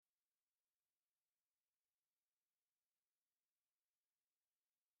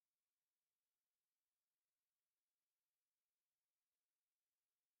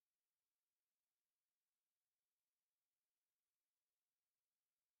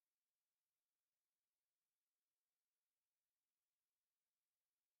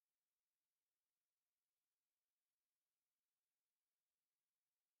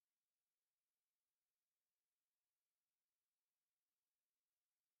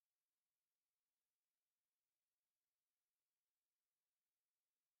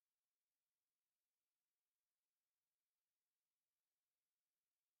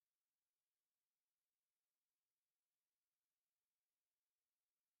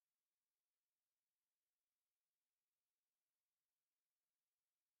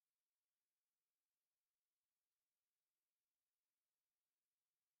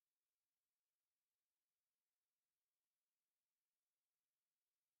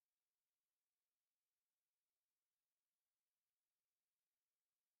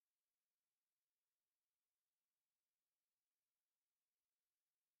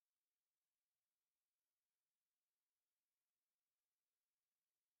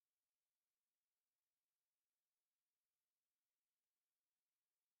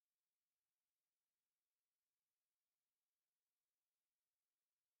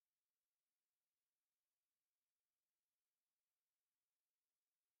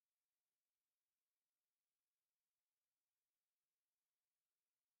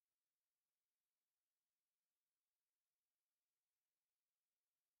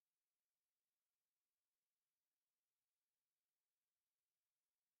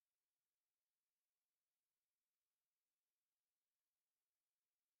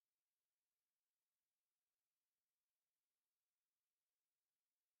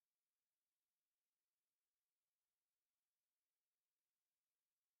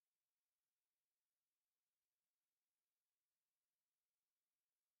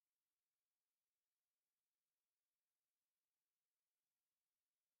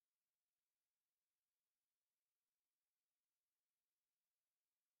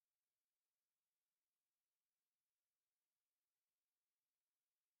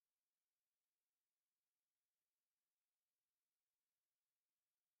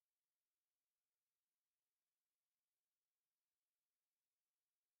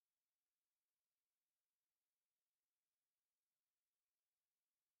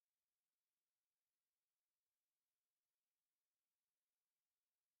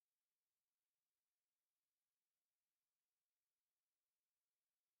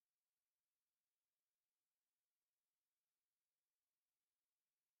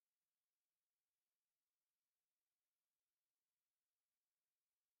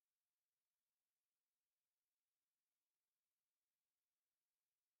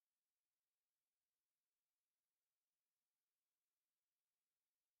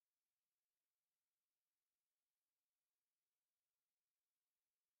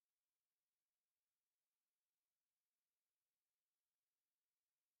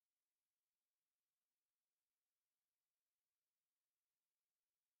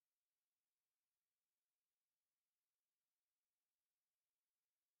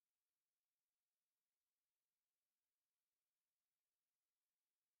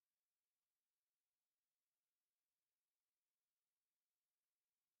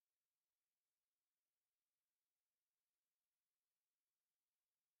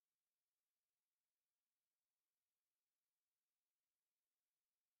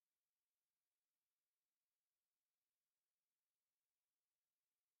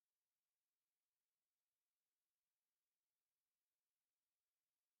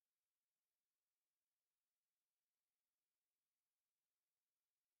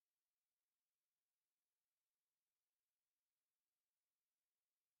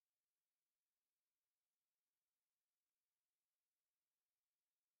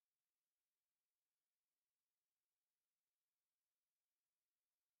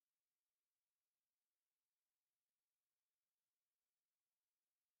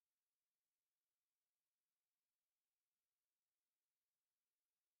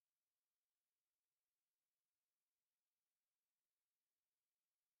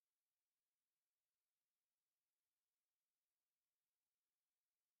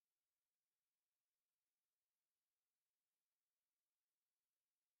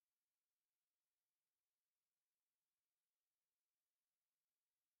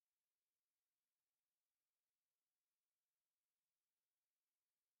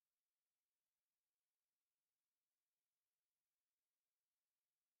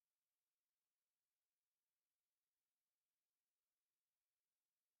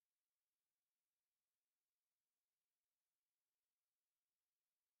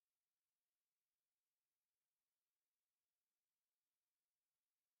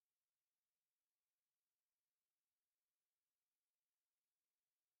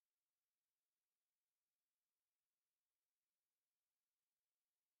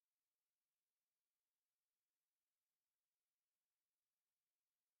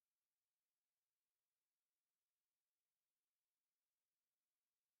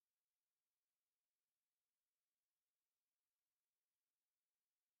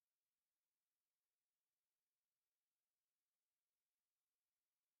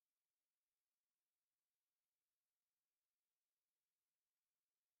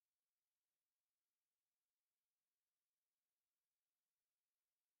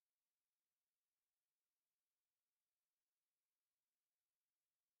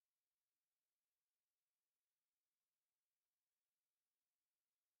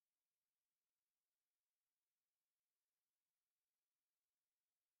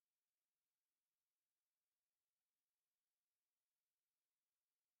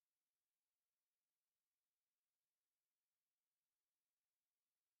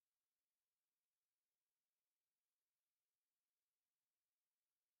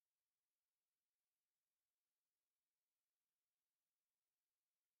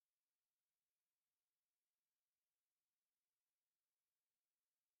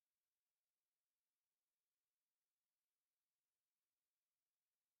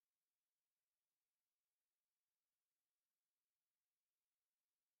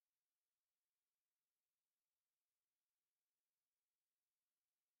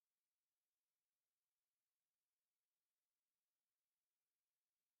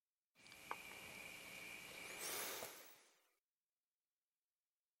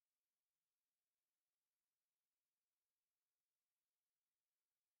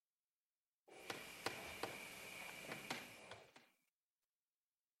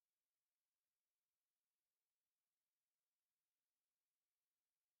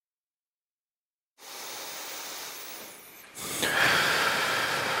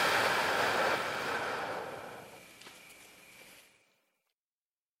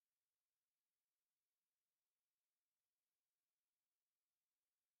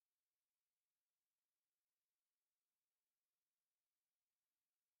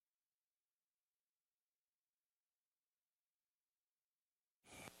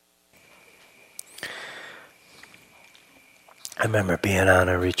I remember being on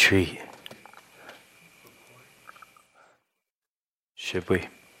a retreat. Should we?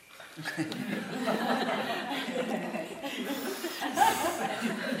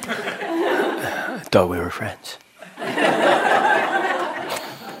 I thought we were friends.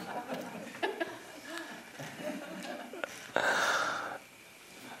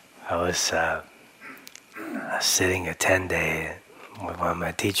 I was sitting a 10-day with one of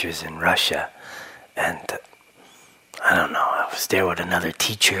my teachers in Russia, and I don't know, I was there with another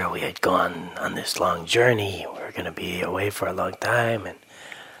teacher. We had gone on this long journey. We were going to be away for a long time, and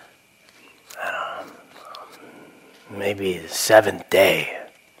I don't know, maybe the 7th day,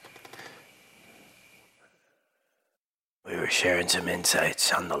 we were sharing some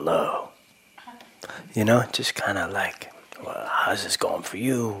insights on the low. You know, just kind of like, well, how's this going for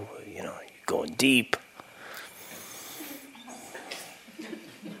you? You know, you're going deep.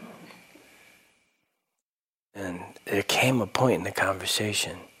 And there came a point in the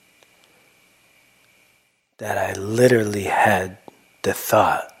conversation that I literally had the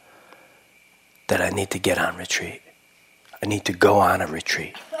thought that I need to get on retreat. I need to go on a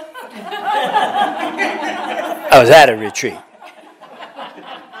retreat. I was at a retreat.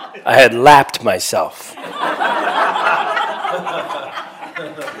 I had lapped myself.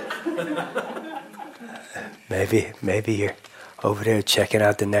 Maybe you're over there checking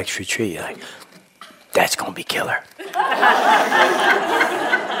out the next retreat. You're like, that's going to be killer.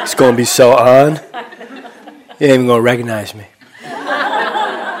 It's going to be so on. You ain't even going to recognize me.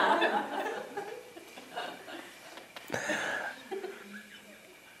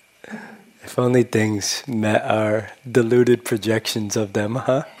 If only things met our deluded projections of them,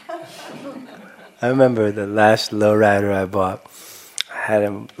 huh? I remember the last lowrider I bought. I had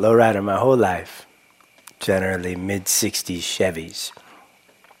a lowrider my whole life, generally mid-60s Chevys.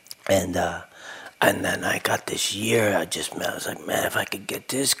 And then I got this year, I was like, man, if I could get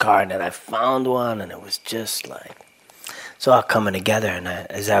this car, and then I found one, and it was just like, it's all coming together. And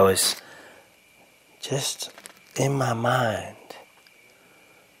as I was just in my mind,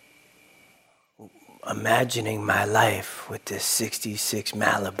 imagining my life with this 66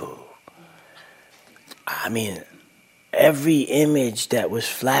 Malibu, I mean, every image that was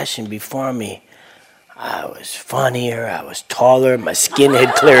flashing before me, I was funnier, I was taller, my skin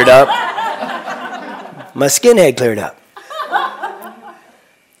had cleared up. My skin had cleared up.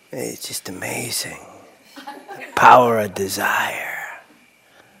 It's just amazing. The power of desire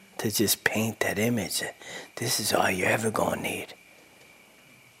to just paint that image. This is all you're ever going to need.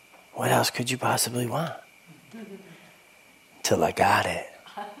 What else could you possibly want? Till I got it.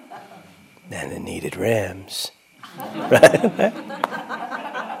 Then it needed rims. Right?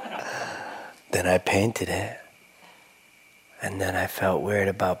 Then I painted it. And then I felt weird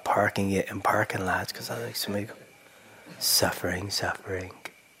about parking it in parking lots because I was like, somebody go, suffering.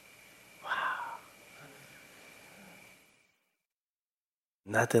 Wow.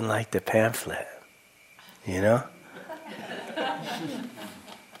 Nothing like the pamphlet, you know?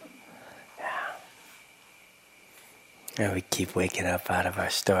 Yeah. And we keep waking up out of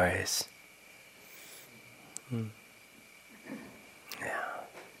our stories. Yeah.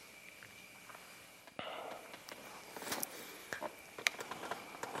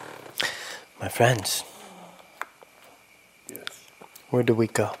 My friends, yes. Where do we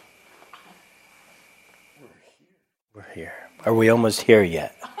go? We're here. Are we almost here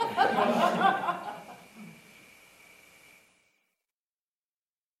yet?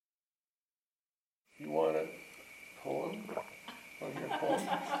 You want a poem of your poem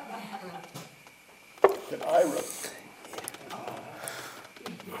that I wrote?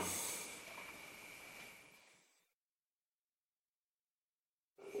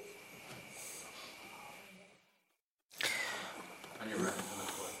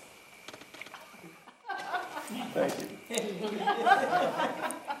 Thank you.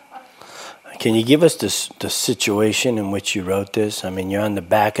 Can you give us the situation in which you wrote this? I mean, you're on the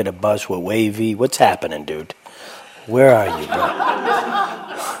back of the bus with Wavy. What's happening, dude? Where are you, bro?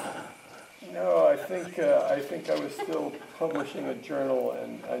 No, I think I was still publishing a journal,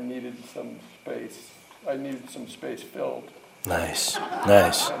 and I needed some space. I needed some space filled. Nice.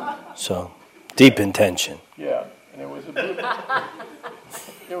 So, deep intention. Yeah, and it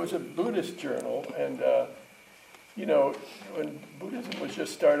was a Buddhist journal, and you know, when Buddhism was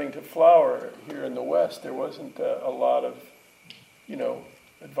just starting to flower here in the West, there wasn't a lot of, you know,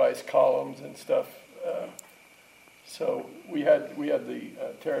 advice columns and stuff. So we had the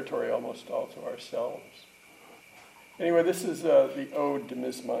territory almost all to ourselves. Anyway, this is the Ode to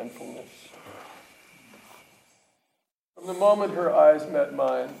Miss Mindfulness. From the moment her eyes met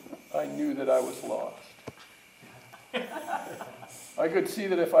mine, I knew that I was lost. I could see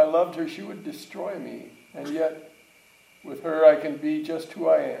that if I loved her, she would destroy me. And yet, with her, I can be just who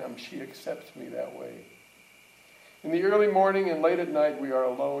I am. She accepts me that way. In the early morning and late at night, we are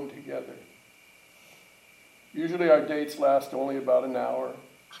alone together. Usually our dates last only about an hour.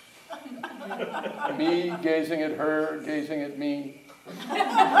 Me gazing at her, gazing at me.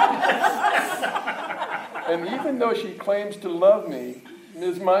 And even though she claims to love me,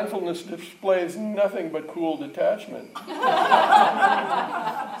 Ms. Mindfulness displays nothing but cool detachment.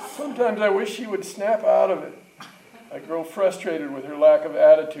 Sometimes I wish she would snap out of it. I grow frustrated with her lack of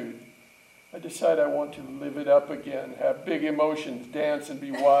attitude. I decide I want to live it up again, have big emotions, dance and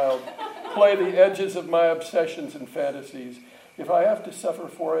be wild, play the edges of my obsessions and fantasies. If I have to suffer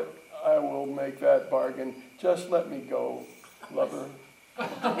for it, I will make that bargain. Just let me go, lover.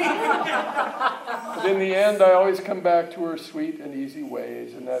 But in the end, I always come back to her sweet and easy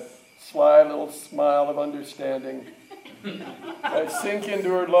ways and that sly little smile of understanding. I sink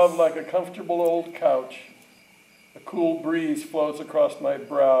into her love like a comfortable old couch. A cool breeze flows across my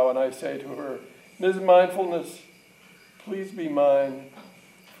brow, and I say to her, Ms. Mindfulness, please be mine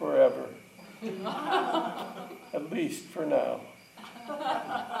forever. At least for now.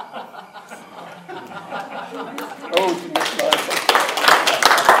 Oh, to Ms. Mindfulness.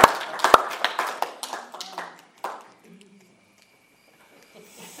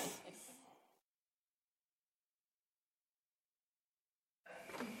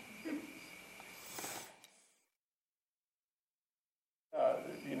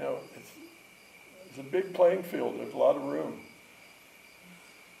 It's a big playing field. There's a lot of room.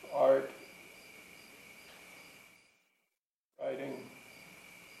 Art, writing,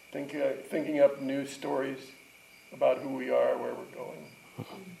 thinking up new stories about who we are, where we're going.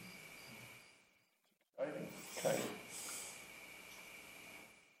 Exciting, kind of.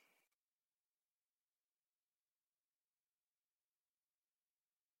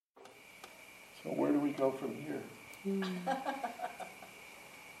 So where do we go from here?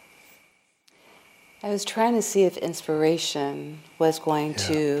 I was trying to see if inspiration was going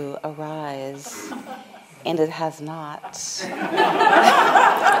to arise, and it has not.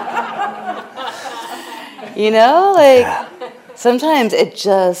 Sometimes it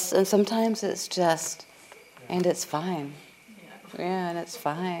just, and sometimes it's just, and it's fine. Yeah, and it's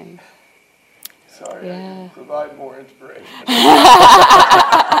fine. Sorry, I can provide more inspiration.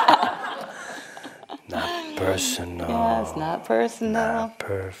 Not personal. Yeah, it's not personal. Not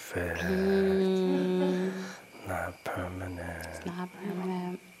perfect. Not permanent. It's not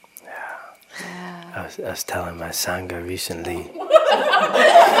permanent. Yeah. I was telling my Sangha recently.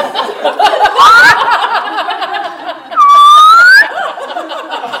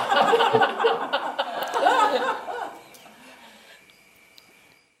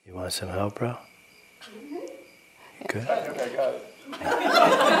 You want some help, bro? You good? I think I got it.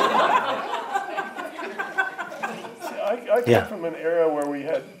 I come from an era where we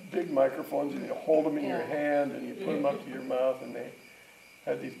had big microphones and you hold them in your hand and you put them up to your mouth and they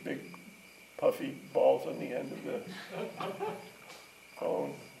had these big puffy balls on the end of the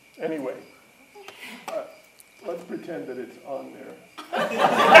phone. Anyway, let's pretend that it's on there.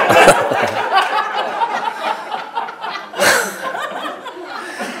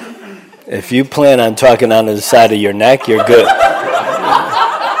 If you plan on talking on the side of your neck, you're good.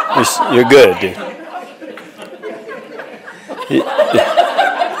 You're good, dude.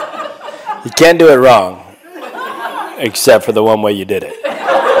 You can't do it wrong, except for the one way you did it.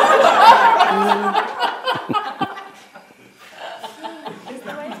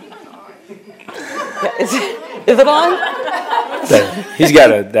 Is it on? He's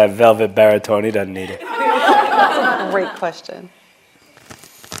got that velvet baritone. He doesn't need it. That's a great question.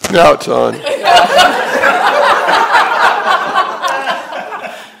 Now it's on.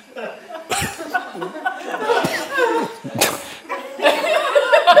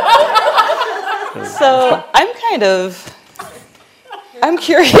 So I'm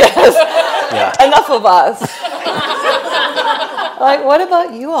curious. Yeah. Enough of us. What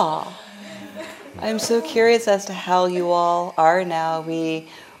about you all? I'm so curious as to how you all are now. We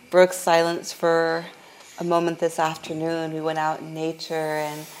broke silence for a moment this afternoon. We went out in nature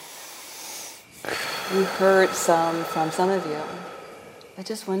and we heard from some of you. I'm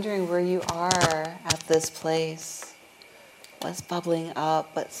just wondering where you are at this place. What's bubbling up?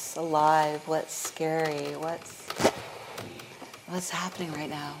 What's alive? What's scary? What's happening right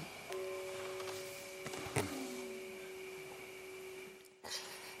now?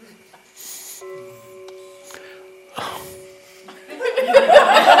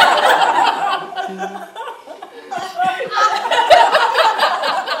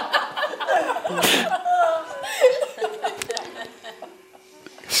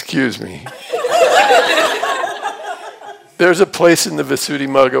 excuse me. There's a place in the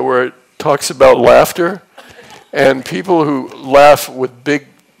Visuddhimagga where it talks about laughter, and people who laugh with big,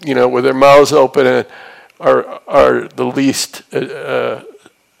 with their mouths open and are the least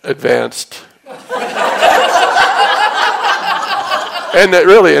advanced. And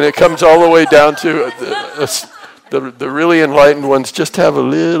it comes all the way down to the really enlightened ones. Just have a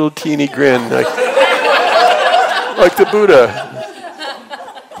little teeny grin, like the Buddha.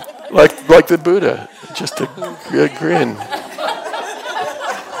 Like the Buddha, just a grin.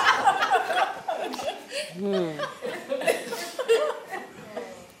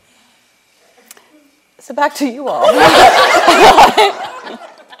 So back to you all. I'm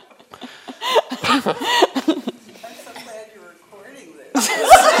so glad you're recording this.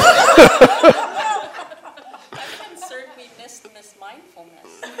 I'm concerned we missed Miss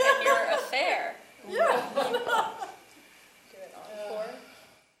Mindfulness and your affair. Yeah.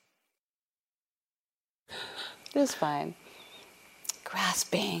 It was fine.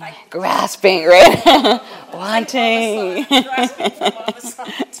 Grasping, right? Wanting. Grasping for Mama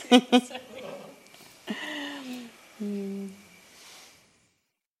San too.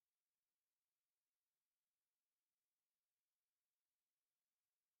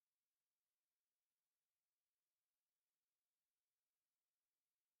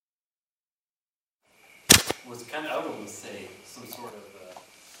 Was kind of, I would almost say, some sort of,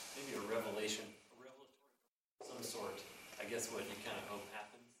 maybe a revelation of some sort, I guess what you kind of hope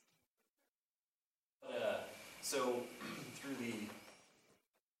happens. But, so, through thinking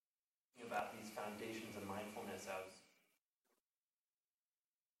about these foundations of mindfulness, I was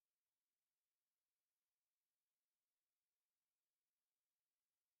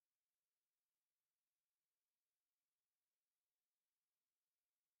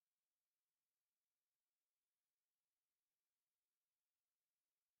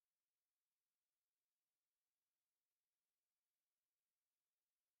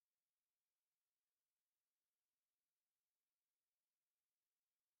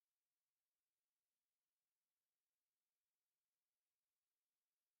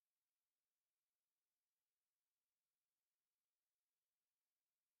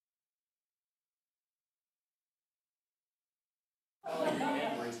like the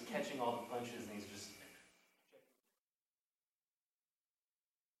man where he's catching all the punches and he's just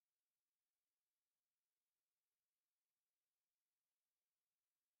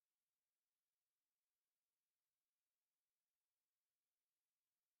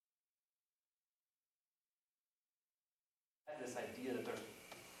had this idea that there's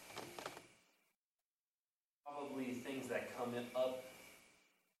probably things that come up.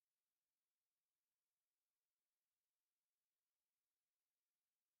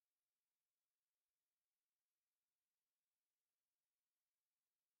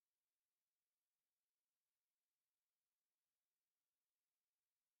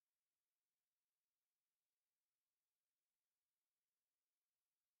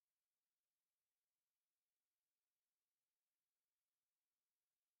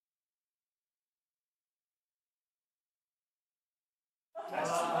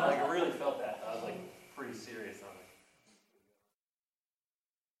 I really felt that. I was like pretty serious on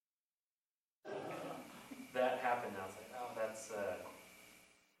it. That happened. I was like, oh, that's.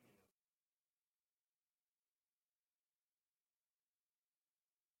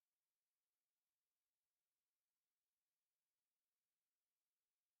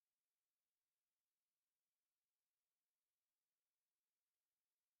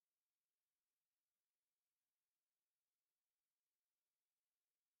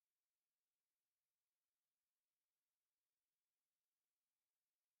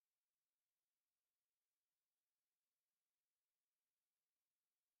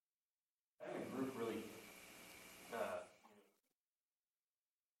 I think a group really.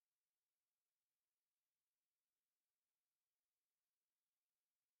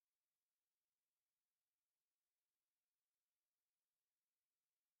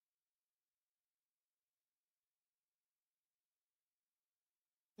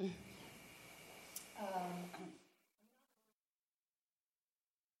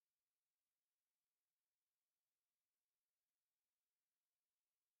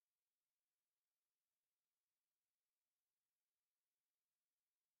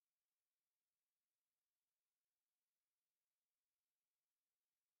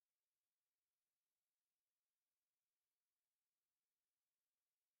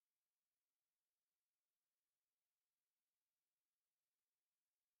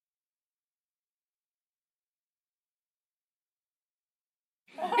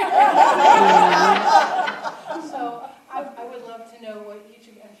 So I would love to know what each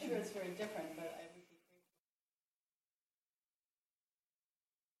of you, sure it's very different, but I would be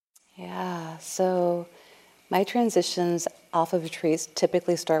grateful. Yeah, so my transitions off of retreats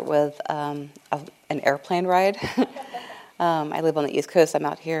typically start with an airplane ride. I live on the East Coast. I'm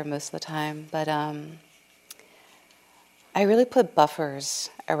out here most of the time. But I really put buffers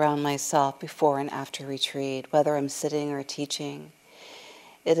around myself before and after retreat, whether I'm sitting or teaching.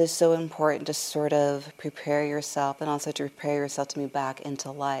 It is so important to sort of prepare yourself and also to prepare yourself to move back into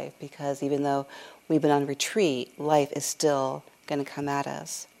life, because even though we've been on retreat, life is still going to come at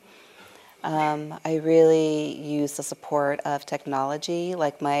us. I really use the support of technology,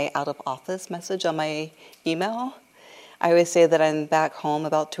 like my out-of-office message on my email. I always say that I'm back home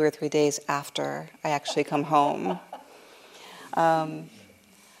about 2 or 3 days after I actually come home.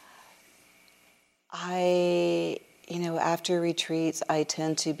 After retreats, I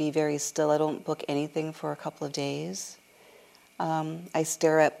tend to be very still. I don't book anything for a couple of days. I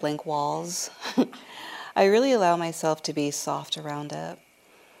stare at blank walls. I really allow myself to be soft around it.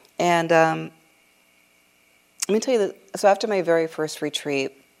 And let me tell you that, so after my very first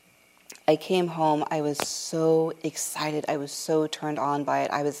retreat, I came home, I was so excited, I was so turned on by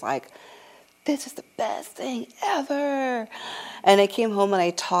it. I was like, this is the best thing ever. And I came home and I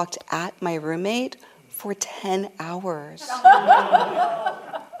talked at my roommate for 10 hours.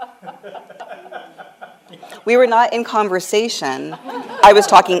 We were not in conversation. I was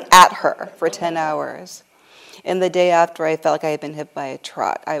talking at her for 10 hours. And the day after, I felt like I had been hit by a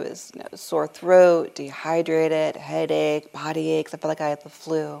truck. I was sore throat, dehydrated, headache, body aches. I felt like I had the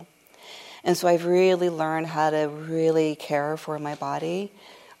flu. And so I've really learned how to really care for my body,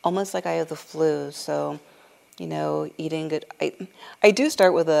 almost like I have the flu. So, eating good. I do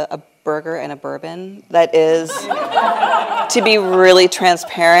start with a burger and a bourbon. That is, to be really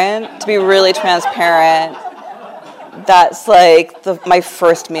transparent, that's like my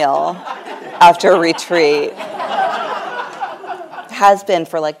first meal after a retreat. Has been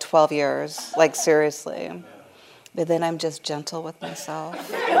for like 12 years, like seriously. But then I'm just gentle with myself.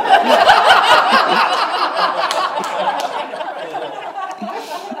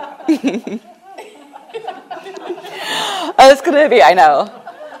 I know.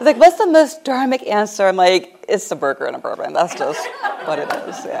 I was like, what's the most dharmic answer? I'm like, it's the burger and a bourbon. That's just what it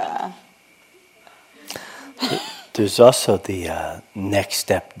is, yeah. There's also the Next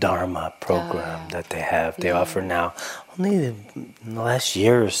Step Dharma program that they have. They offer now only in the last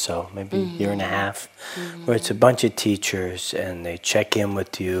year or so, maybe a year and a half, where it's a bunch of teachers and they check in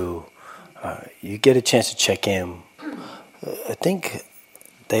with you. You get a chance to check in. I think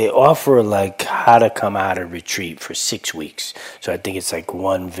they offer like how to come out of retreat for 6 weeks. So I think it's like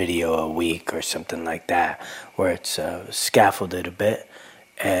one video a week or something like that, where it's scaffolded a bit,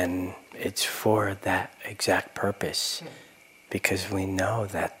 and it's for that exact purpose, because we know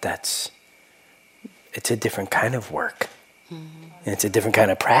that it's a different kind of work, and it's a different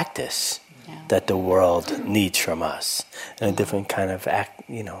kind of practice that the world needs from us, and a different kind of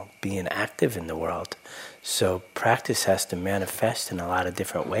being active in the world. So practice has to manifest in a lot of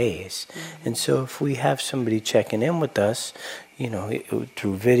different ways. And so if we have somebody checking in with us,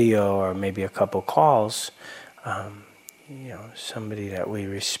 through video or maybe a couple calls, somebody that we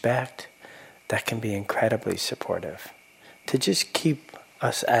respect, that can be incredibly supportive. To just keep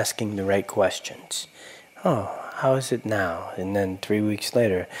us asking the right questions. Oh, how is it now? And then 3 weeks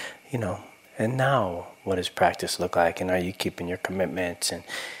later, and now what does practice look like? And are you keeping your commitments? And,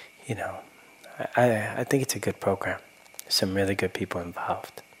 I think it's a good program. Some really good people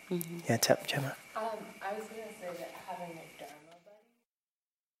involved. Yeah, what's up, Gemma? I was going to say that having a Dharma buddy.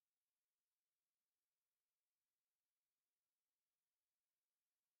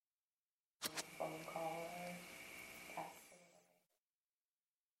 Phone call or text or whatever.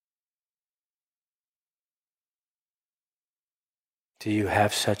 Do you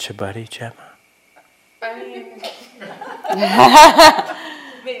have such a buddy, Gemma? I mean,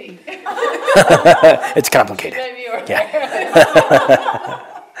 maybe. It's complicated. Maybe or Yeah.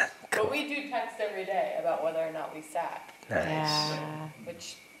 But we do text every day about whether or not we sat, Nice.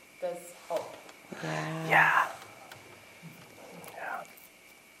 which does help. Yeah.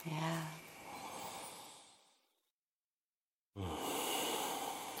 Yeah. I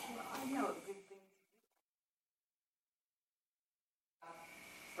know a good thing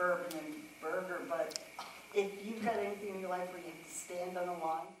bourbon and burger, but if you've got anything in your life where you have to stand on a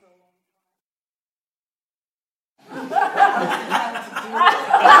line for a long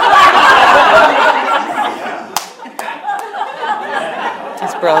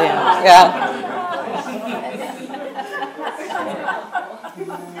That's brilliant. Yeah.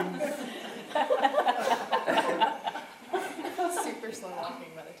 Super slow walking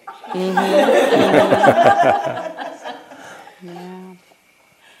meditation. Yeah.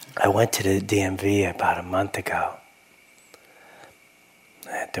 I went to the DMV about a month ago.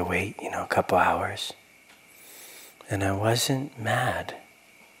 I had to wait, a couple hours. And I wasn't mad.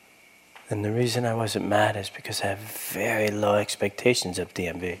 And the reason I wasn't mad is because I have very low expectations of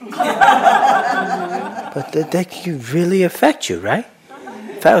DMV. But that can really affect you, right?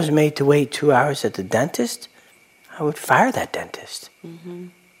 If I was made to wait 2 hours at the dentist, I would fire that dentist.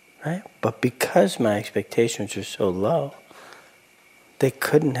 Right? But because my expectations were so low, they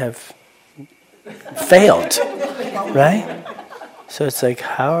couldn't have failed. Right? So it's like,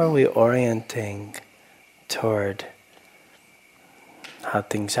 how are we orienting toward how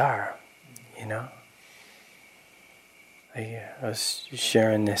things are? I was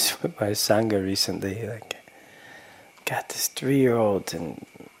sharing this with my Sangha recently. Like, got this 3-year-old, and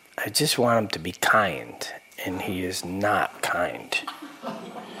I just want him to be kind, and he is not kind.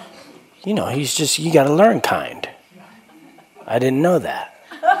 He's just, you got to learn kind. I didn't know that.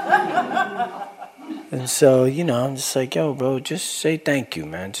 And so, I'm just like, yo, bro, just say thank you,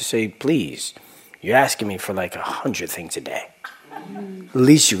 man. Just say please. You're asking me for like 100 things a day. The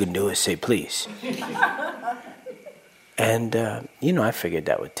least you can do is say please. And, I figured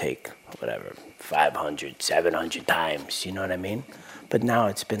that would take, 500, 700 times, you know what I mean? But now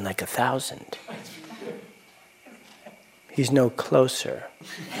it's been like 1,000. He's no closer.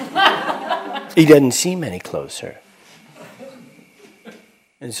 He doesn't seem any closer.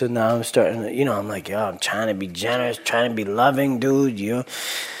 And so now I'm starting, I'm like, yo, I'm trying to be generous, trying to be loving, dude.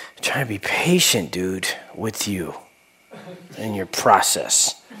 Trying to be patient, dude, with you in your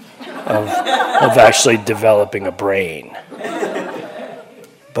process of actually developing a brain.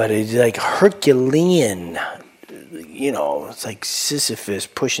 But it's like Herculean, it's like Sisyphus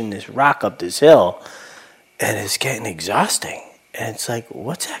pushing this rock up this hill, and it's getting exhausting. And it's like,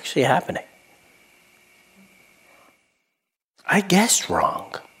 what's actually happening? I guessed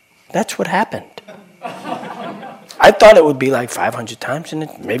wrong. That's what happened. I thought it would be like 500 times, and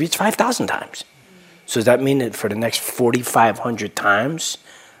maybe it's 5,000 times. So does that mean that for the next 4,500 times,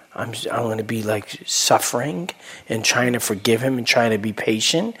 I'm going to be like suffering and trying to forgive him and trying to be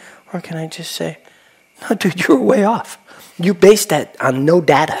patient? Or can I just say, no, dude, you were way off. You based that on no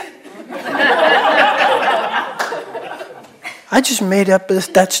data. I just made up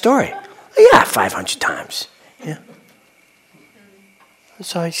that story. Yeah, 500 times. Yeah.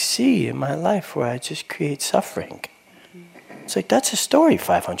 So I see in my life where I just create suffering. It's like, that's a story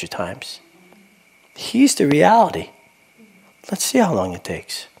 500 times. He's the reality. Let's see how long it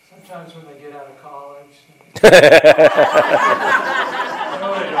takes. Sometimes when they get out of college.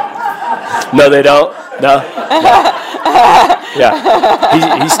 No, they don't. No.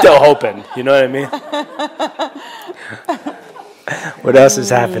 Yeah. He's still hoping. You know what I mean? What else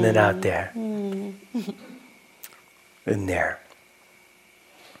is happening out there? In there.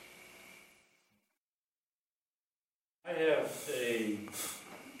 I have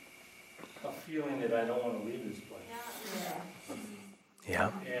a feeling that I don't want to leave this place.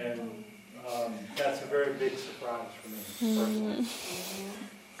 Yeah. And that's a very big surprise for me personally.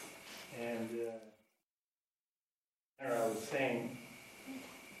 And I was saying,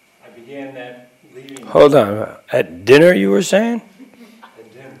 I began that leaving. Hold on. At dinner you were saying?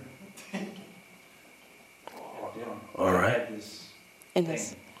 At dinner. All right. I had this In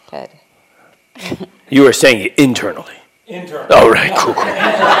his head. You were saying it internally. internally. All right, cool.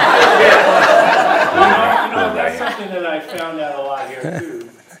 That's something that I found out a lot here too.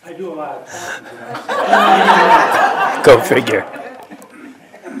 I do a lot of talking. Go figure.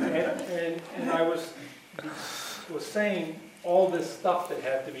 And I was saying all this stuff that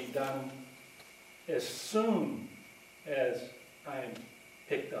had to be done as soon as I'm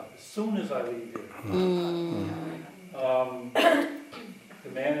picked up, as soon as I leave here. The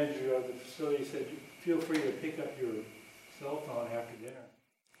manager of the facility said, feel free to pick up your cell phone after dinner.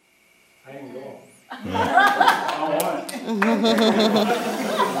 I didn't go. I don't want it.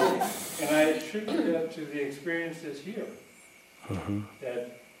 And I attribute that to the experiences here.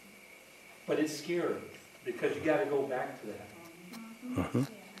 But it's scary because you got to go back to that.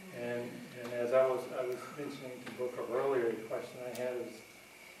 And as I was mentioning to Booker earlier, the question I had is,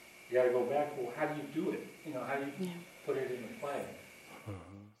 you got to go back. Well, how do you do it? How do you put it into play?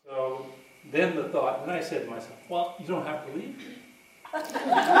 So then the thought, and I said to myself, well, you don't have to leave.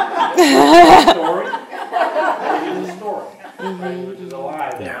 Story. Here's a story, right, which is a lie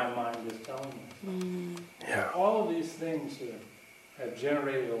that my mind is telling me. All of these things have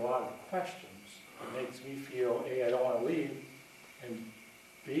generated a lot of questions. It makes me feel, A, I don't want to leave, and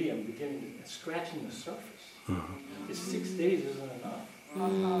B, I'm beginning to scratching the surface. 6 days isn't enough. It's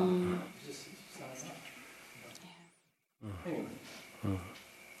just not enough. Anyway.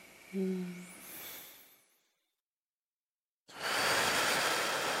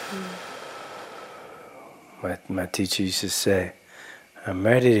 My teacher used to say, I'm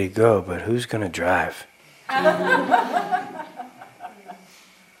ready to go, but who's going to drive? You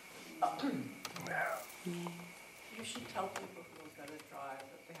should tell people who are going to drive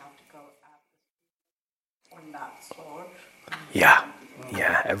that they have to go at or not slower.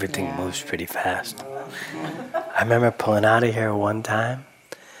 Yeah, everything moves pretty fast. I remember pulling out of here one time,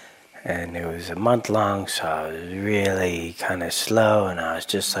 and it was a month long, so I was really kind of slow, and I was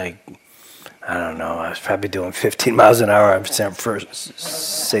just like, I don't know, I was probably doing 15 miles an hour on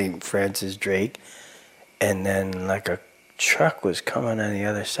St. Francis Drake, and then like a truck was coming on the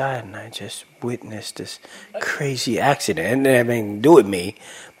other side, and I just witnessed this crazy accident. And it had nothing to do with me,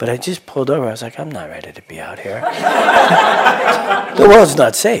 but I just pulled over. I was like, I'm not ready to be out here. The world's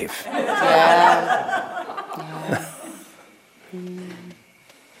not safe.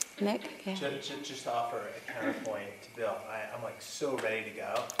 Nick? Yeah. Just to offer a counterpoint to Bill. I'm like so ready to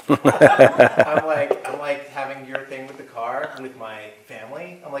go. I'm like having your thing with the car with my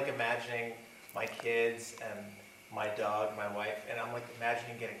family. I'm like imagining my kids and my dog, my wife, and I'm like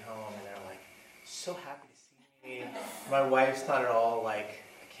imagining getting home, and they're like so happy to see me. My wife's not at all like,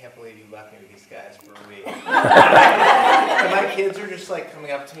 I can't believe you left me with these guys for a week. And my kids are just like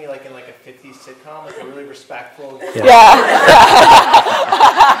coming up to me like in like a 50s sitcom, like really respectful. They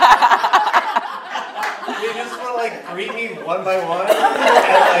just want to like greet me one by one and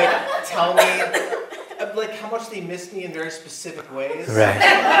like tell me like how much they miss me in very specific ways. Right.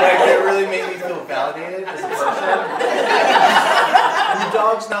 Like they really made me feel validated as a person. The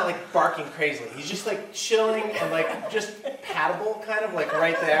dog's not like barking crazily. He's just like chilling and like just pattable, kind of like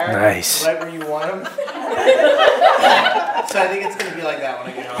right there. Nice. Right where you want him. So I think it's gonna be like that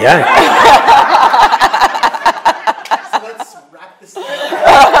when I get home. Yeah. So let's wrap this thing up.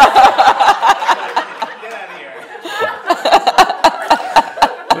 Get out of here.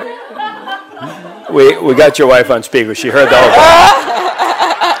 We got your wife on speaker. She heard the whole thing.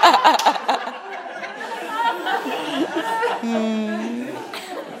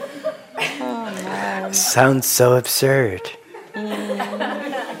 Sounds so absurd.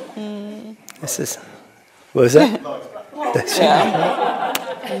 This is. What was that?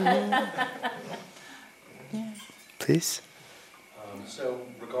 Please. So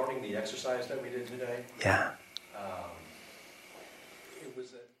regarding the exercise that we did today, Yeah. it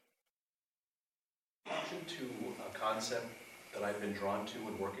was a connection to a concept that I've been drawn to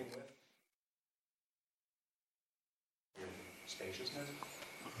and working with. Spaciousness,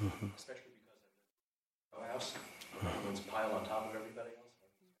 especially because of the house, everyone's piled on top of everybody else.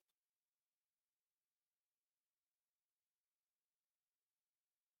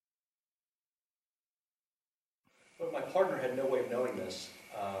 But my partner had no way of knowing this.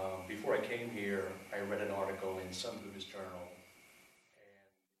 Before I came here, I read an article in some Buddhist journal.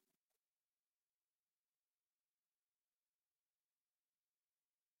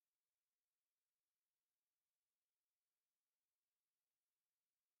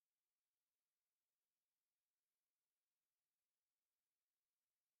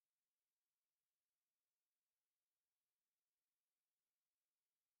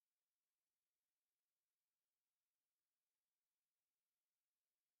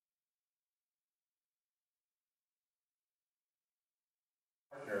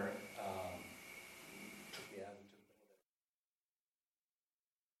 Partner took me out into the middle of it.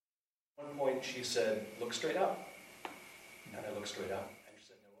 At one point she said, look straight up. And I looked straight up, and she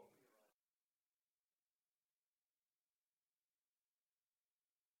said, no,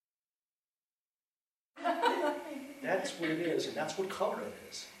 open your eyes. That's what it is, and that's what color it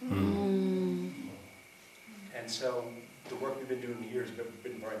is. And so the work we've been doing years has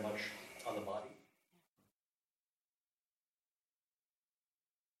been very much on the body.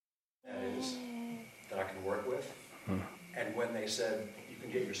 That is, that I can work with. And when they said, you can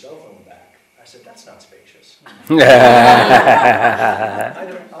get your cell phone back, I said, that's not spacious. I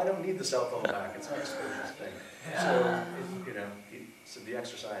don't need the cell phone back. It's not a spacious thing. So, so the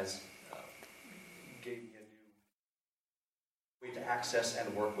exercise gave me a new way to access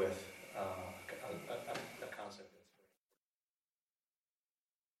and work with a concept.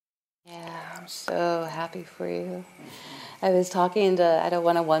 Yeah, I'm so happy for you. I was talking at a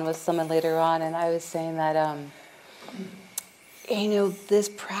one-on-one with someone later on, and I was saying that, this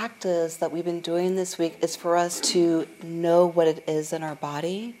practice that we've been doing this week is for us to know what it is in our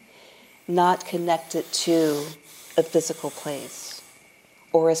body, not connect it to a physical place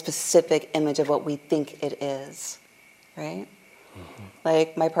or a specific image of what we think it is, right?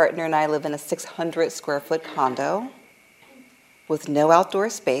 Like, my partner and I live in a 600 square foot condo with no outdoor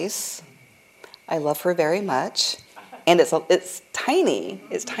space. I love her very much. And it's tiny.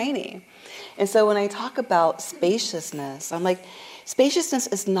 It's tiny. And so when I talk about spaciousness, I'm like, spaciousness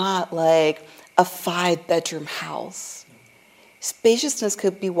is not like a 5-bedroom house. Spaciousness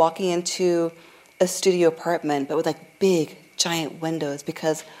could be walking into a studio apartment, but with like big, giant windows,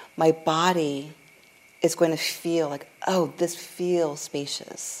 because my body is going to feel like, oh, this feels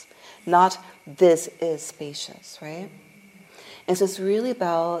spacious. Not this is spacious, right? And so it's really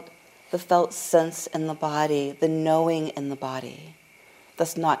about the felt sense in the body, the knowing in the body,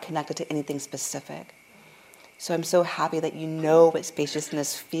 that's not connected to anything specific. So I'm so happy that you know what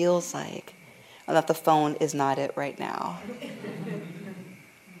spaciousness feels like, and that the phone is not it right now.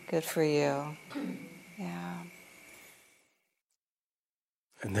 Good for you. Yeah.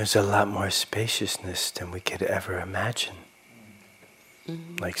 And there's a lot more spaciousness than we could ever imagine.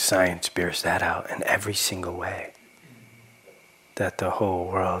 Like, science bears that out in every single way. That the whole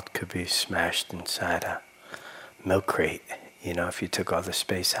world could be smashed inside a milk crate, if you took all the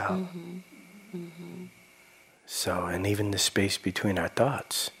space out. So, and even the space between our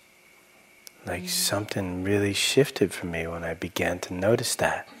thoughts. Like, something really shifted for me when I began to notice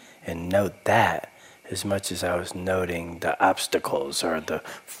that and note that, as much as I was noting the obstacles or the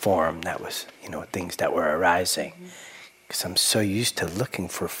form that was, things that were arising. Because I'm so used to looking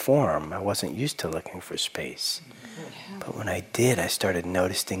for form, I wasn't used to looking for space. But when I did, I started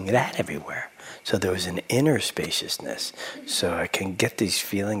noticing that everywhere. So there was an inner spaciousness. So I can get these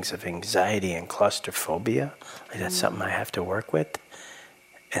feelings of anxiety and claustrophobia. Like, that's something I have to work with.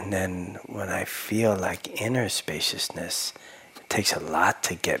 And then when I feel like inner spaciousness, it takes a lot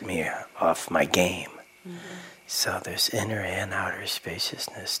to get me off my game. So there's inner and outer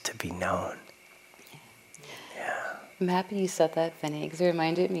spaciousness to be known. Yeah. I'm happy you said that, Vinny, because it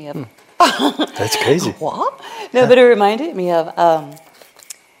reminded me of... That's crazy. What? No, but it reminded me of...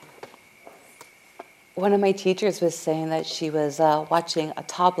 one of my teachers was saying that she was watching a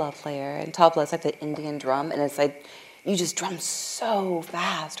tabla player, and tabla is like the Indian drum, and it's like, you just drum so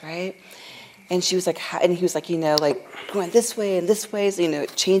fast, right? And she was like, and he was like, like going this way and this way, so,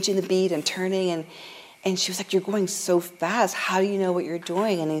 changing the beat and turning, and she was like, you're going so fast, how do you know what you're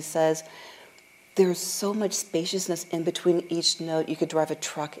doing? And he says, there's so much spaciousness in between each note, you could drive a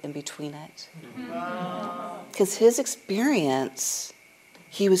truck in between it. Because his experience,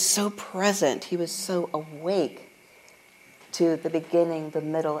 he was so present, he was so awake to the beginning, the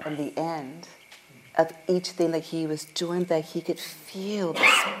middle, and the end of each thing that he was doing, that he could feel the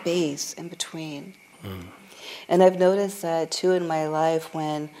space in between. And I've noticed that too in my life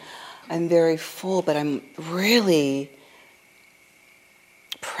when I'm very full, but I'm really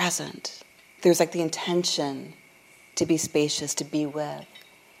present. There's like the intention to be spacious, to be with.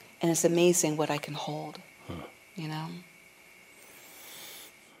 And it's amazing what I can hold,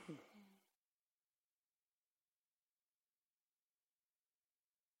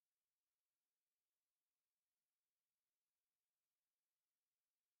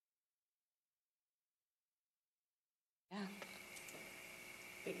 Yeah.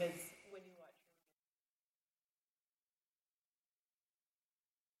 Because when you watch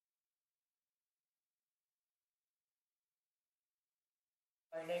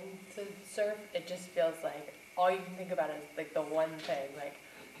learning to surf, it just feels like all you can think about is like the one thing. Like,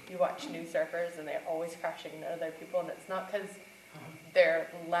 you watch new surfers and they're always crashing into other people, and it's not because they're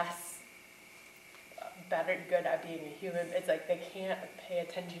less good at being a human. It's like they can't pay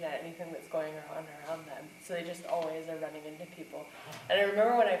attention at anything that's going on around them, so they just always are running into people. And I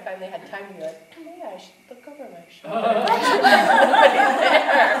remember when I finally had time to be like, oh yeah, I should look over my shoulder. Nobody's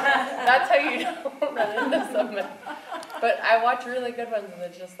there. That's how you don't run into someone. But I watch really good ones and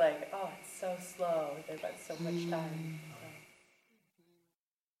it's just like, oh, it's so slow. They've got so much time.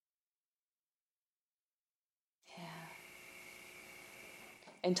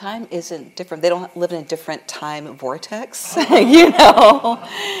 And time isn't different. They don't live in a different time vortex,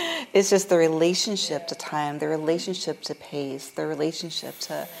 It's just the relationship to time, the relationship to pace, the relationship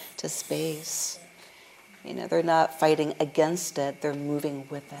to space. They're not fighting against it, they're moving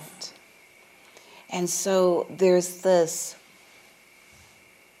with it. And so there's this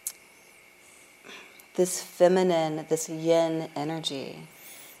feminine, this yin energy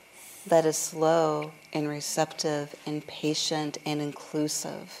that is slow and receptive and patient and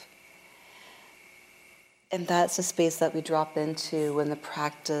inclusive. And that's the space that we drop into when the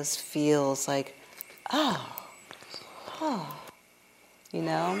practice feels like,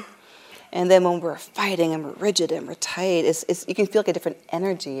 And then when we're fighting and we're rigid and we're tight, you can feel like a different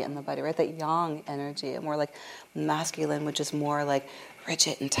energy in the body, right? That yang energy, and more like masculine, which is more like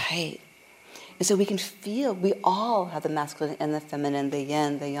rigid and tight. And so we can feel, we all have the masculine and the feminine, the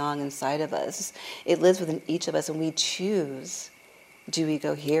yin, the yang inside of us. It lives within each of us, and we choose. Do we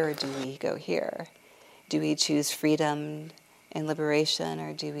go here or do we go here? Do we choose freedom and liberation,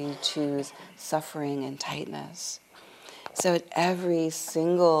 or do we choose suffering and tightness? So at every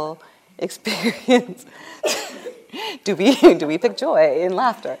single experience, do we pick joy and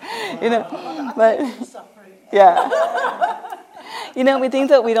laughter? But yeah. We think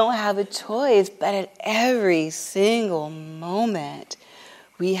that we don't have a choice, but at every single moment,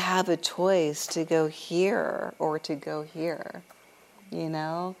 we have a choice to go here or to go here,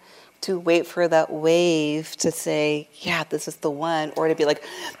 to wait for that wave to say, yeah, this is the one, or to be like,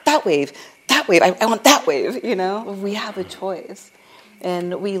 that wave, I want that wave, We have a choice.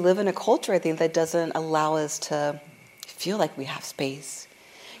 And we live in a culture, I think, that doesn't allow us to feel like we have space,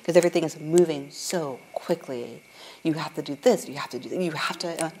 because everything is moving so quickly. You have to do this, you have to do that, you have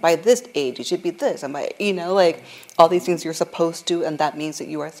to, by this age, you should be this, and by, all these things you're supposed to, and that means that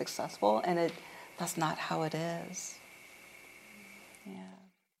you are successful, and that's not how it is. Yeah.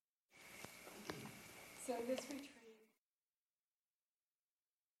 So this retreat,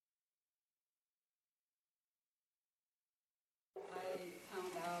 I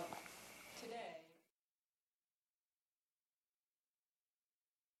found out today,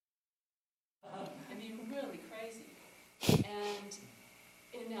 really crazy, and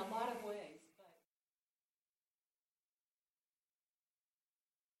in a lot of ways.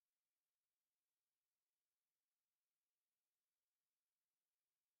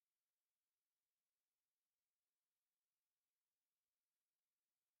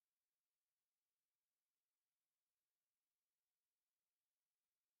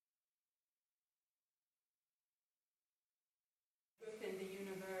 Within the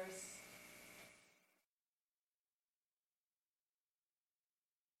universe.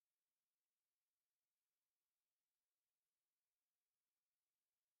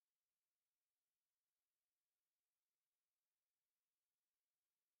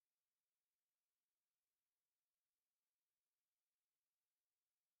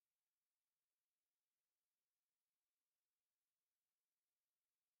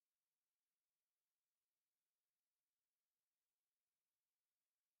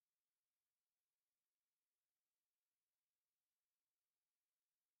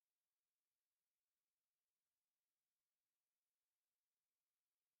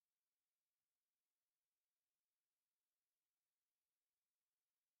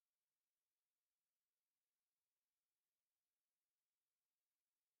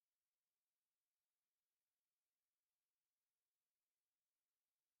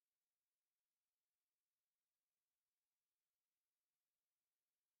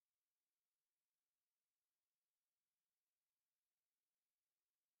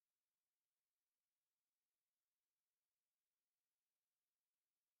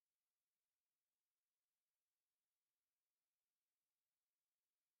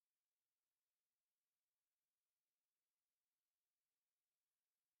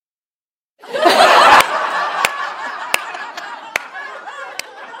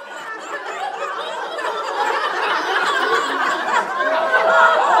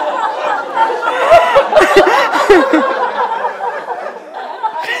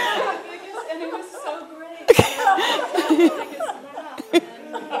 And it was so great. And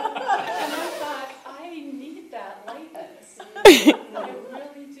I thought, I need that lightness. I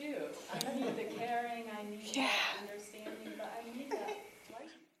really do. I need the caring, I need that understanding, but I need that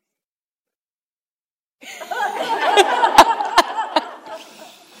lightness.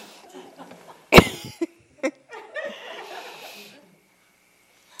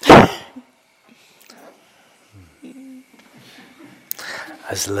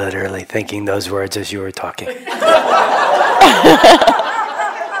 I was literally thinking those words as you were talking.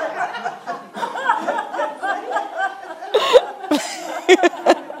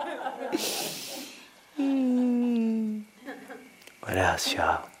 What else,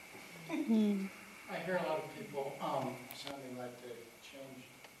 y'all? I hear a lot of people sounding like they changed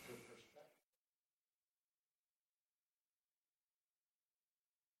their perspective.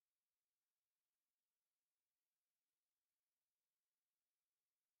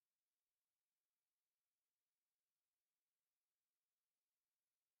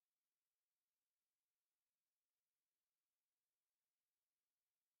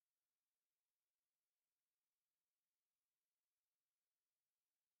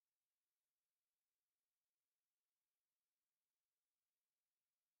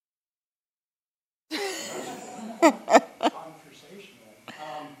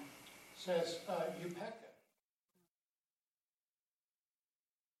 says Upeka.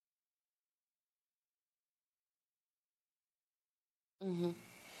 Mm-hmm.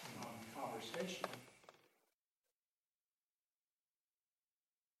 Conversation.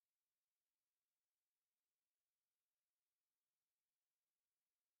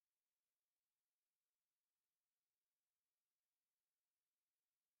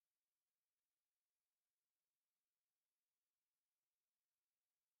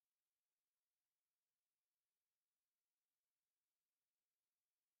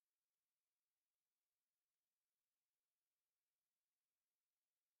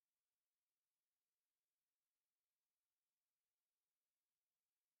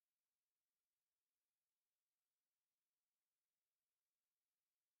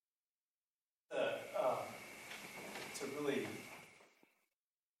 To really,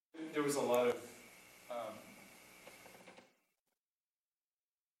 there was a lot of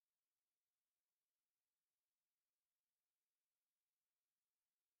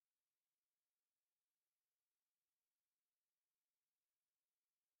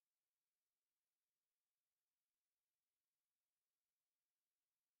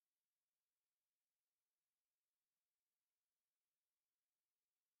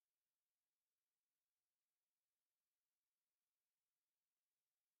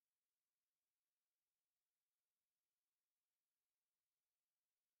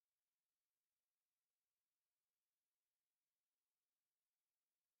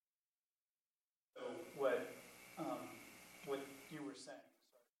what what you were saying.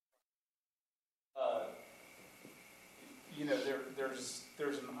 You know, there's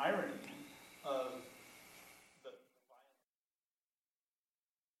an irony of the violence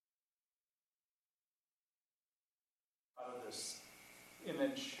out of this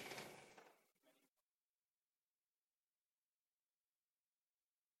image.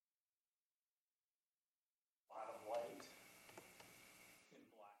 A lot of light in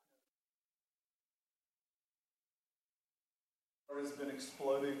blackness. Or has been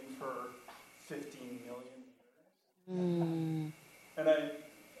exploding for 15 million years. And I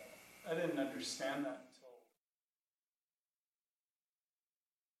didn't understand that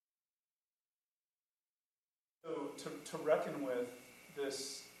until. So to reckon with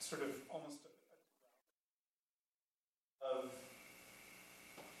this sort of almost of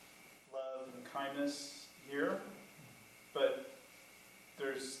love and kindness here, but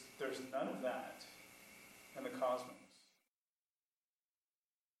there's none of that in the cosmos.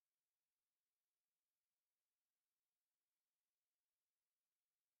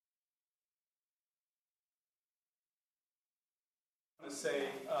 I want to say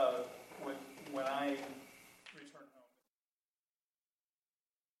when I return home.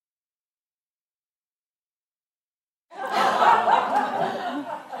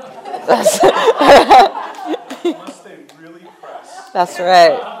 Unless they really press. That's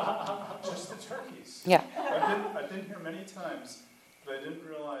right. Just the turkeys. Yeah. I've been here many times, but I didn't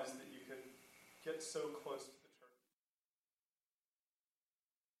realize that you could get so close to the turkey.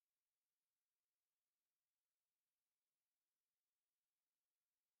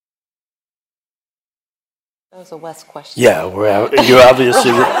 That was a Wes question. Yeah, you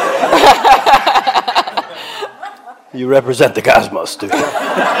obviously you represent the cosmos, too.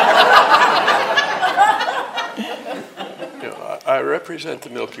 I represent the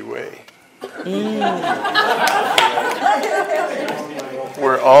Milky Way.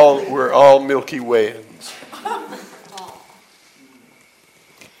 We're all Milky Wayans.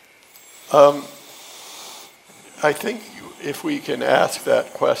 I think if we can ask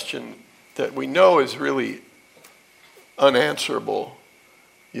that question that we know is really unanswerable,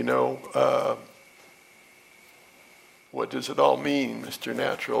 what does it all mean, Mr.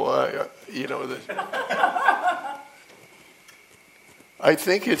 Natural? I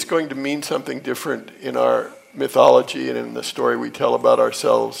think it's going to mean something different in our mythology and in the story we tell about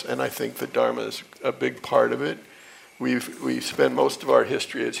ourselves, and I think the Dharma is a big part of it. We've spent most of our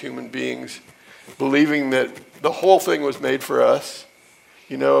history as human beings believing that the whole thing was made for us,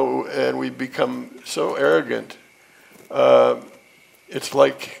 and we've become so arrogant. It's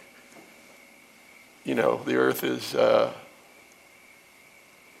like, the earth is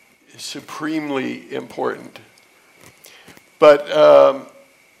supremely important. But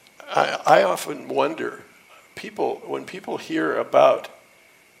I often wonder, when people hear about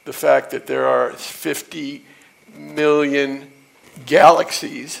the fact that there are 50 million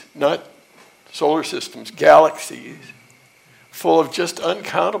galaxies, not solar systems, galaxies, full of just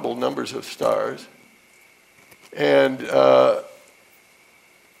uncountable numbers of stars, and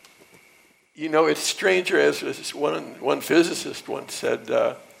it's stranger, as one physicist once said,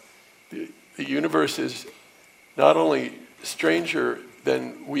 the universe is not only stranger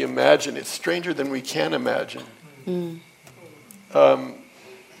than we imagine, it's stranger than we can imagine.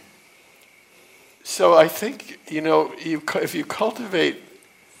 So I think, if you cultivate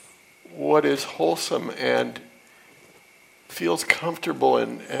what is wholesome and feels comfortable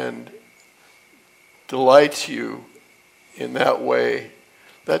and delights you in that way,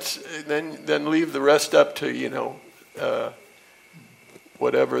 then leave the rest up to,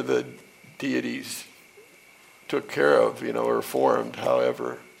 whatever the deities took care of, or formed,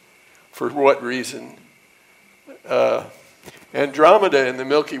 however, for what reason. Andromeda and the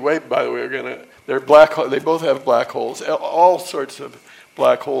Milky Way, by the way, they're black. They both have black holes. All sorts of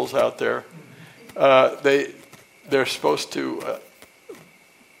black holes out there. They're supposed to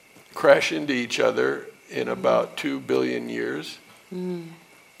crash into each other in about 2 billion years,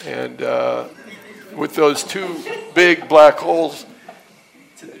 and with those two big black holes,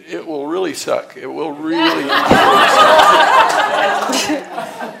 it will really suck. It will really suck.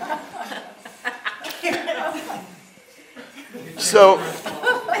 So,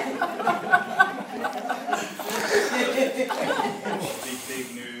 big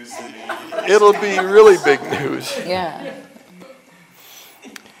news. It'll be really big news. Yeah.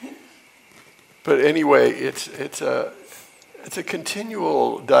 But anyway, it's a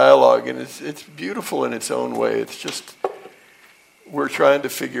continual dialogue, and it's beautiful in its own way. It's just we're trying to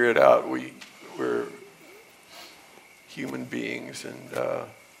figure it out. We're human beings, and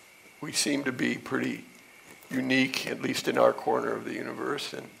we seem to be pretty unique, at least in our corner of the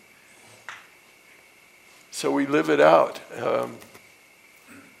universe, and so we live it out.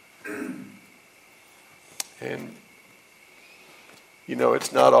 And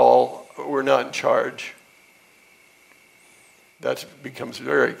it's not all, we're not in charge. That becomes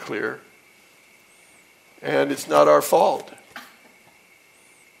very clear. And it's not our fault.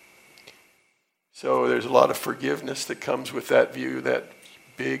 So there's a lot of forgiveness that comes with that view, that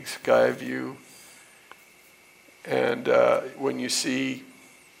big sky view. And when you see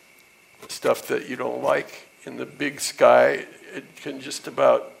stuff that you don't like in the big sky, it can just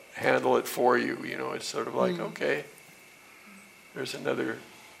about handle it for you. It's sort of like, okay, there's another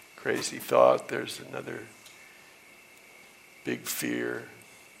crazy thought, there's another big fear.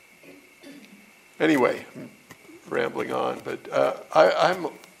 Anyway, I'm rambling on, but I'm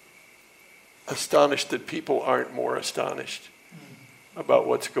astonished that people aren't more astonished about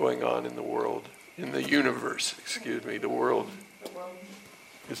what's going on in the world. In the universe, the world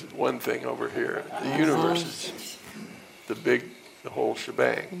is one thing over here. The universe is the whole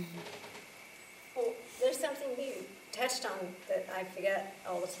shebang. Well, there's something you touched on that I forget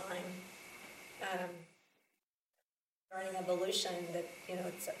all the time. Regarding evolution, that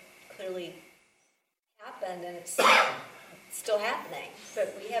it's clearly happened and it's still happening.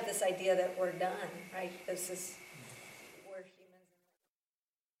 But we have this idea that we're done, right? We're humans.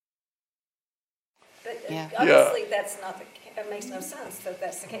 But obviously that's not the case. It makes no sense that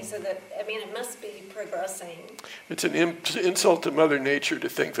that's the case. So it must be progressing. It's an insult to Mother Nature to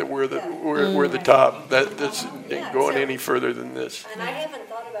think that we're the top. That's going any further than this. And I haven't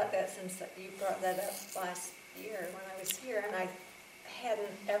thought about that since you brought that up last year when I was here, and I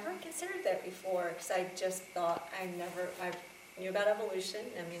hadn't ever considered that before because I just thought I knew about evolution.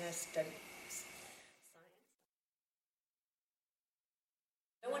 I studied science.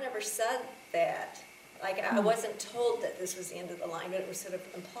 No one ever said that. I wasn't told that this was the end of the line, but it was sort of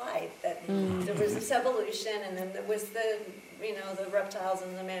implied that there was this evolution, and then there was the reptiles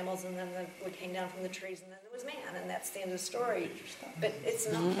and the mammals, and then we came down from the trees, and then there was man, and that's the end of the story. But it's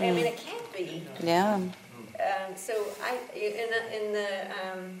not. It can't be. Yeah. So in the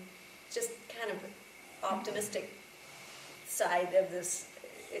just kind of optimistic side of this,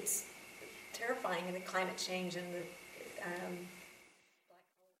 it's terrifying in the climate change and the.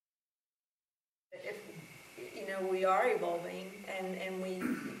 If we are evolving, and we,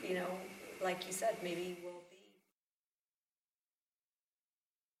 like you said, maybe we'll be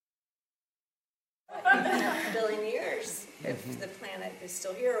in a billion years if the planet is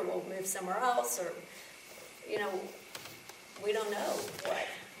still here, or we'll move somewhere else, or we don't know what.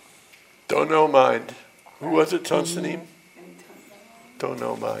 Don't know mind. Who was it, Tonsanine? Don't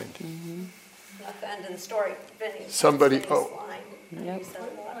know mind. Not the end of the story. Vinny. Somebody. Vinny's line. Yep.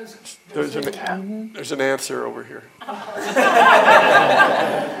 There's an answer over here.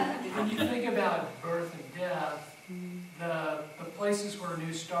 When you think about birth and death, the places where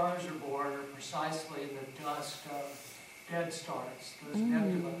new stars are born are precisely in the dust of dead stars. Those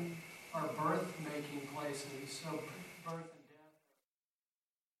nebula are birth-making places. So birth and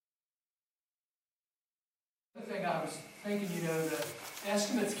death. The thing I was thinking, that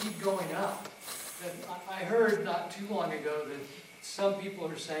estimates keep going up. And I heard not too long ago that some people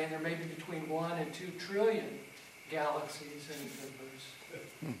are saying there may be between 1 and 2 trillion galaxies in the universe.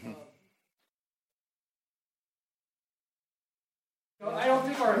 So I don't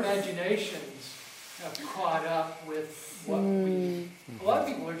think our imaginations have caught up with what we. A lot of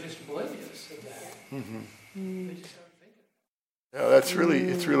people are just oblivious of that. They just don't think of it. Yeah, that's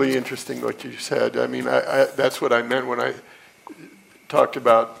it's really interesting what you said. I mean, that's what I meant when I talked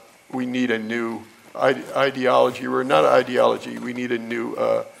about we need a new ideology, or not ideology, we need a new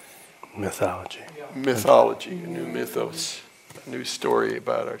mythology, a new mythos, a new story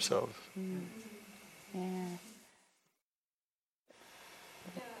about ourselves. Yeah.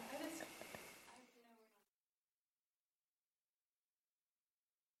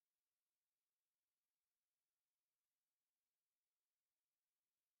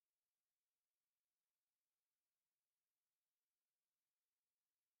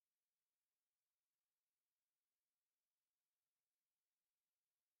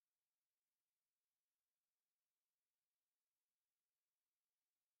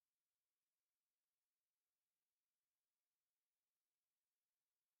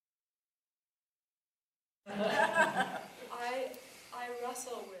 I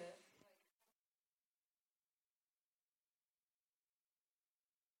wrestle with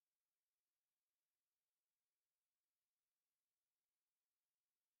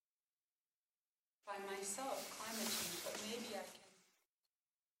by myself climate change, but maybe I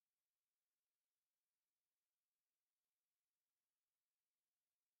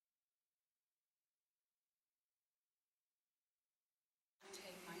can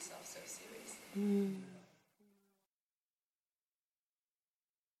take myself so seriously.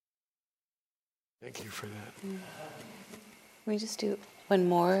 Thank you for that. We just do one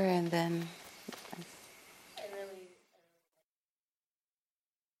more and then.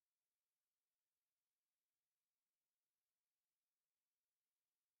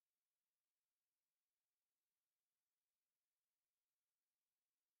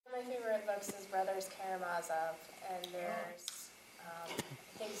 One of my favorite books is Brothers Karamazov, and there's, I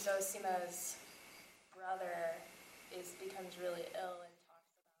think Zosima's brother becomes really ill and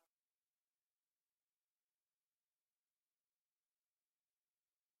talks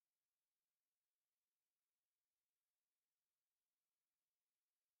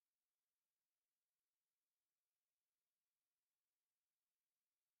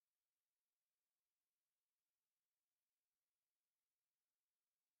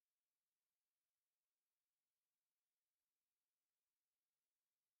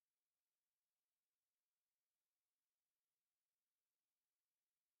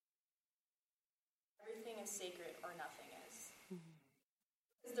everything is sacred or nothing is.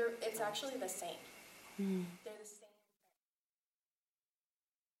 It's actually the same. They're the same.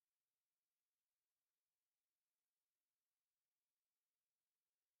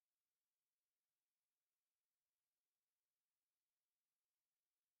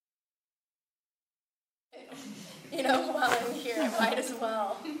 You know, while I'm here, I might as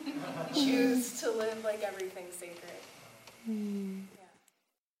well choose to live like everything's sacred.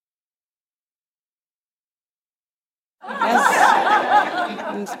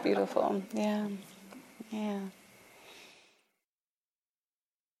 Yes, it's beautiful. Yeah, yeah.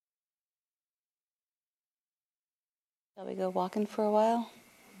 Shall we go walking for a while?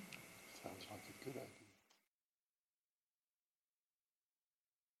 Sounds like a good idea.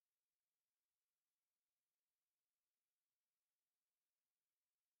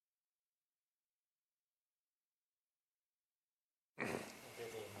 I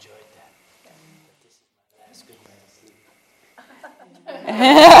really enjoyed that. But this is my last good night of sleep.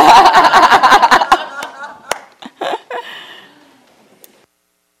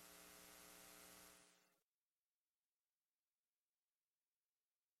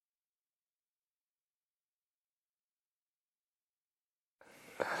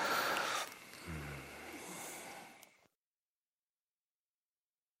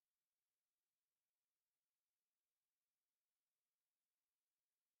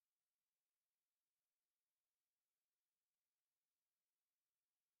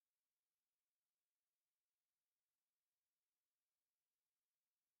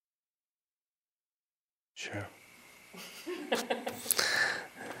 Sure.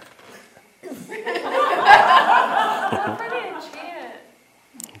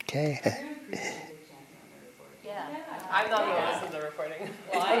 Okay. Yeah, I'm not going to listen to the recording.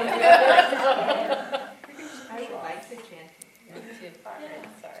 Well, I would like to chant.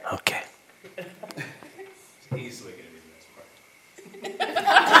 Sorry. Okay. It's easily going to be the best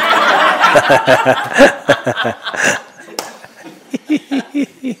part.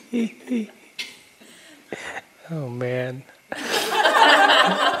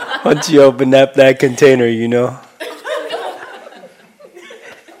 Once you open up that container, you know.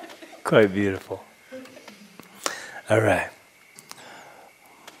 Quite beautiful. All right.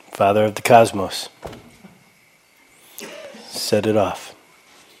 Father of the cosmos. Set it off.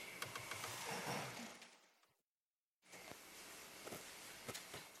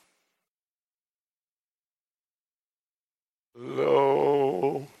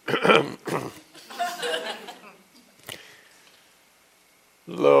 Lo.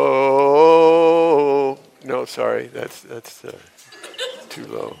 Lo. No, sorry, that's too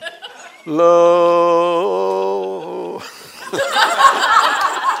low. Lo.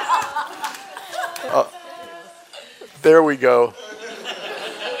 There we go.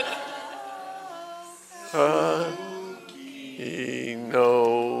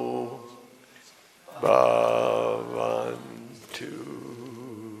 No. Bhavantu.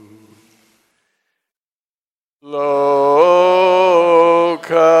 Loka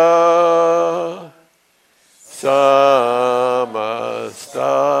samasta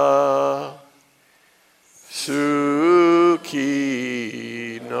sukhino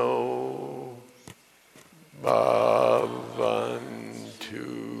bhavantu.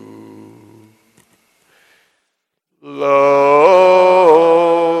 Loka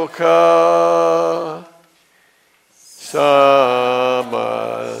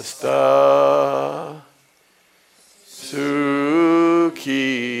samasta sukhino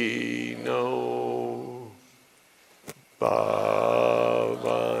bhavantu.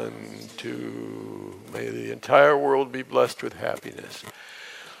 May the entire world be blessed with happiness.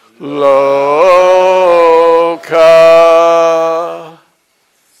 Loka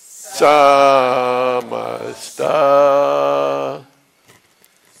samasta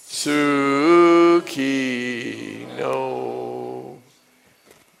sukhino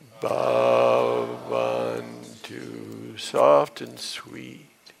bhavantu. Soft and sweet.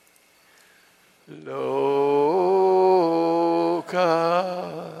 Loka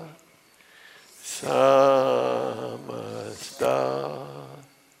samasta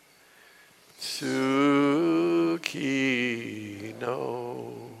sukhino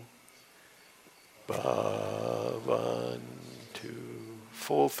bhavantu.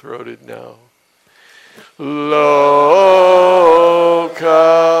 Full-throated now. Loka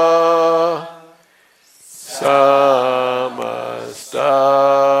samasta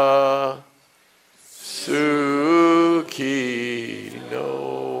sukhino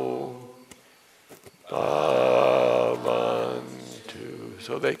bhavantu.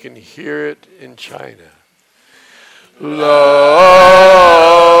 So they can hear it in China. Loka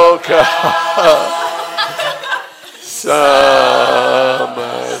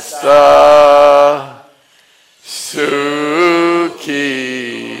samasta sukhino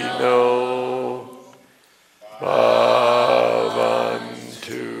bhavantu.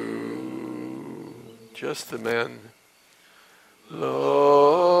 Just the men.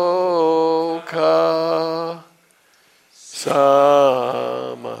 Loka samasta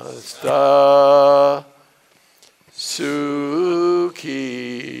sukhino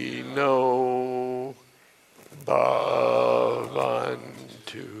bhavantu.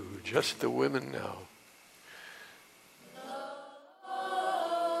 Just the women now.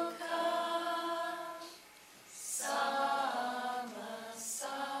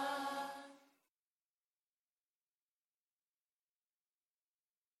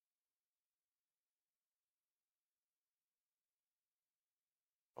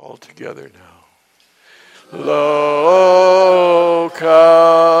 All together now. Loka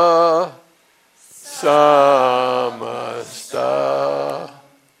samasta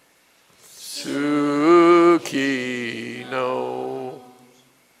sukhino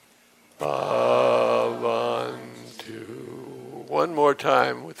bhavantu. One more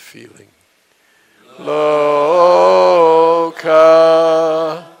time with feeling. Loka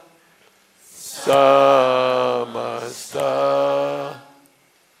samasta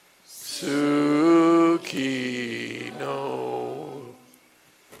sukhino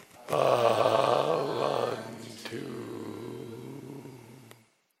bhavantu.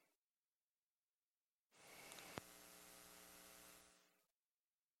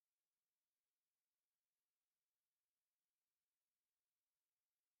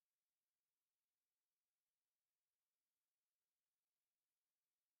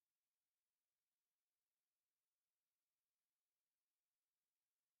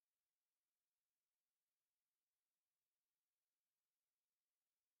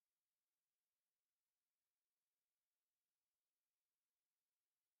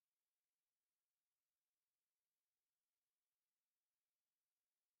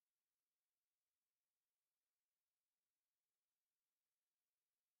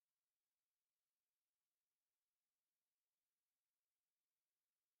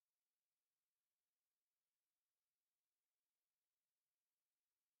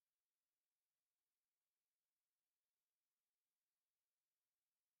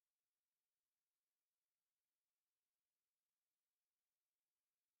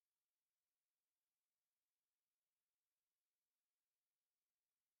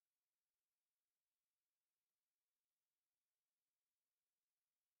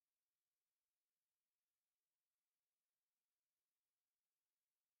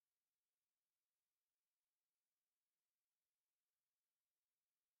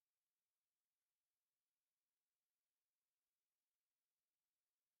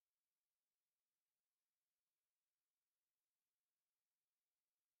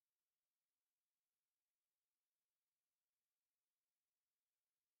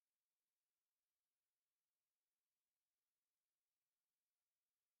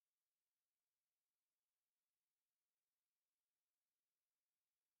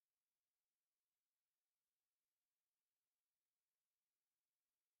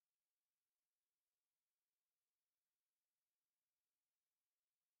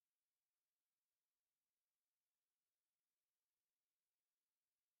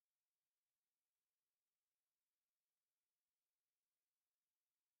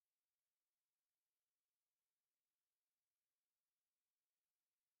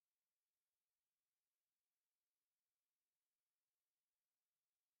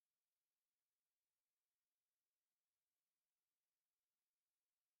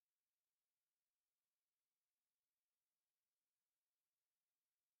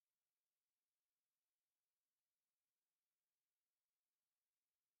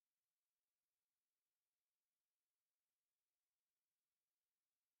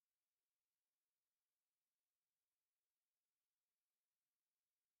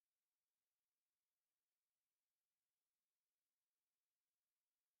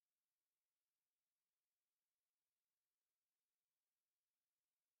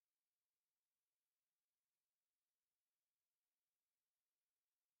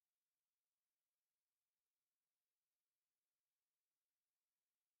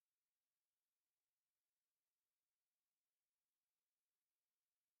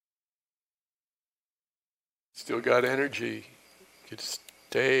 Still got energy. You could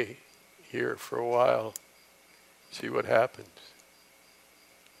stay here for a while, see what happens.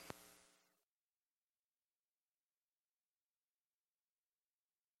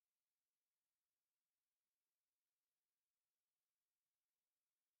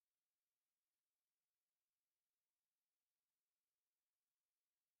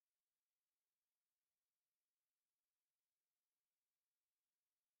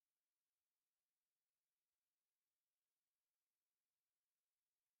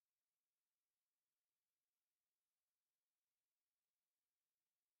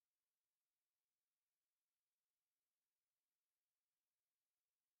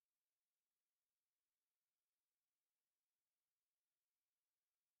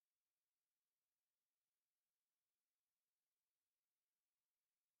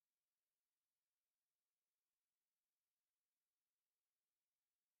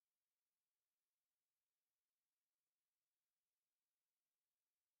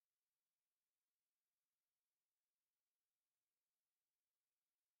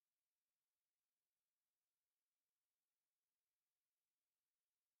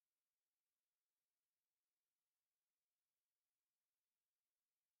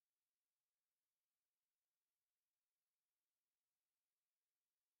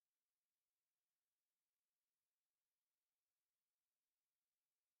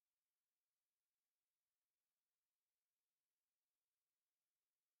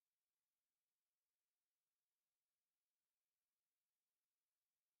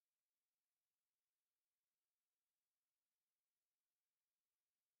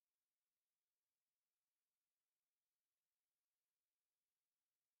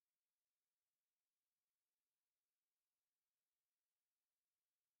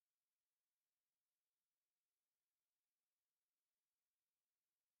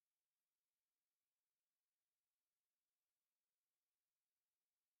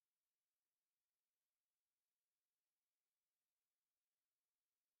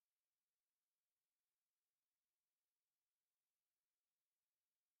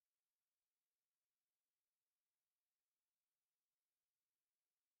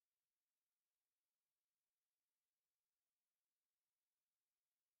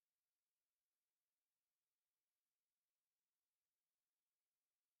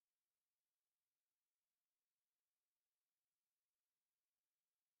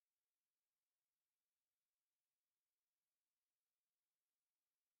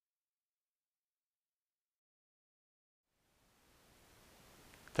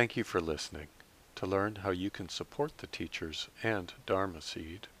 Thank you for listening. To learn how you can support the teachers and Dharma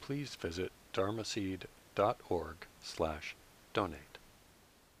Seed, please visit dharmaseed.org/donate.